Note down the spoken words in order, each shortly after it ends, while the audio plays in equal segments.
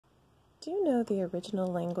Do you know the original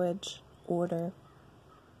language order?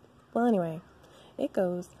 Well, anyway, it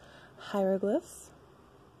goes Heiroglyphs,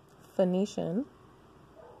 Phoenician,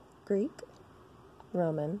 Greek,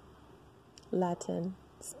 Roman, Latin,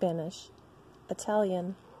 Spanish,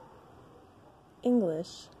 Italian,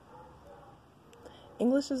 English.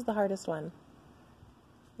 English is the hardest one.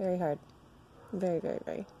 Very hard. Very, very,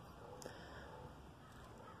 very.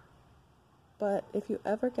 But if you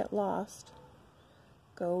ever get lost,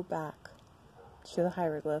 go back to the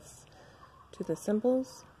hieroglyphs, to the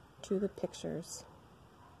symbols, to the pictures.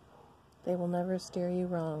 They will never steer you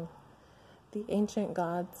wrong. The ancient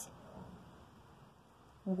gods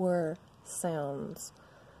were sounds,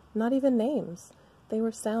 not even names. They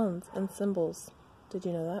were sounds and symbols. Did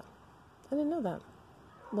you know that? I didn't know that.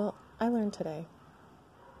 Well, I learned today.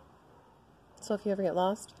 So if you ever get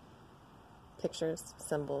lost, pictures,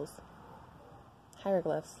 symbols,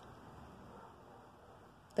 hieroglyphs.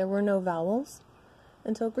 There were no vowels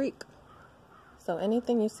until Greek. So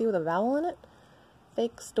anything you see with a vowel in it,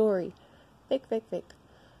 fake story. Fake, fake, fake.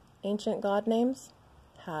 Ancient god names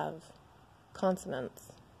have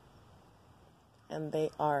consonants. And they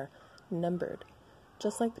are numbered,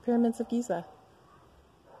 just like the pyramids of Giza.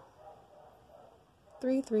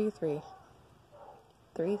 333.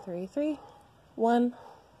 333. 1.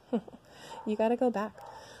 You gotta go back.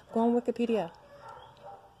 Go on Wikipedia.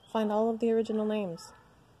 Find all of the original names.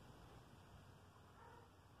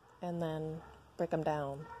 And then break them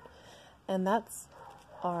down. And that's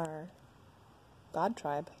our God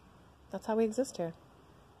tribe. That's how we exist here.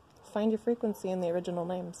 Find your frequency in the original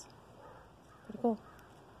names. Pretty cool.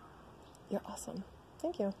 You're awesome.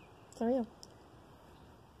 Thank you. So are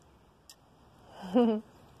you.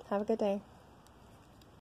 Have a good day.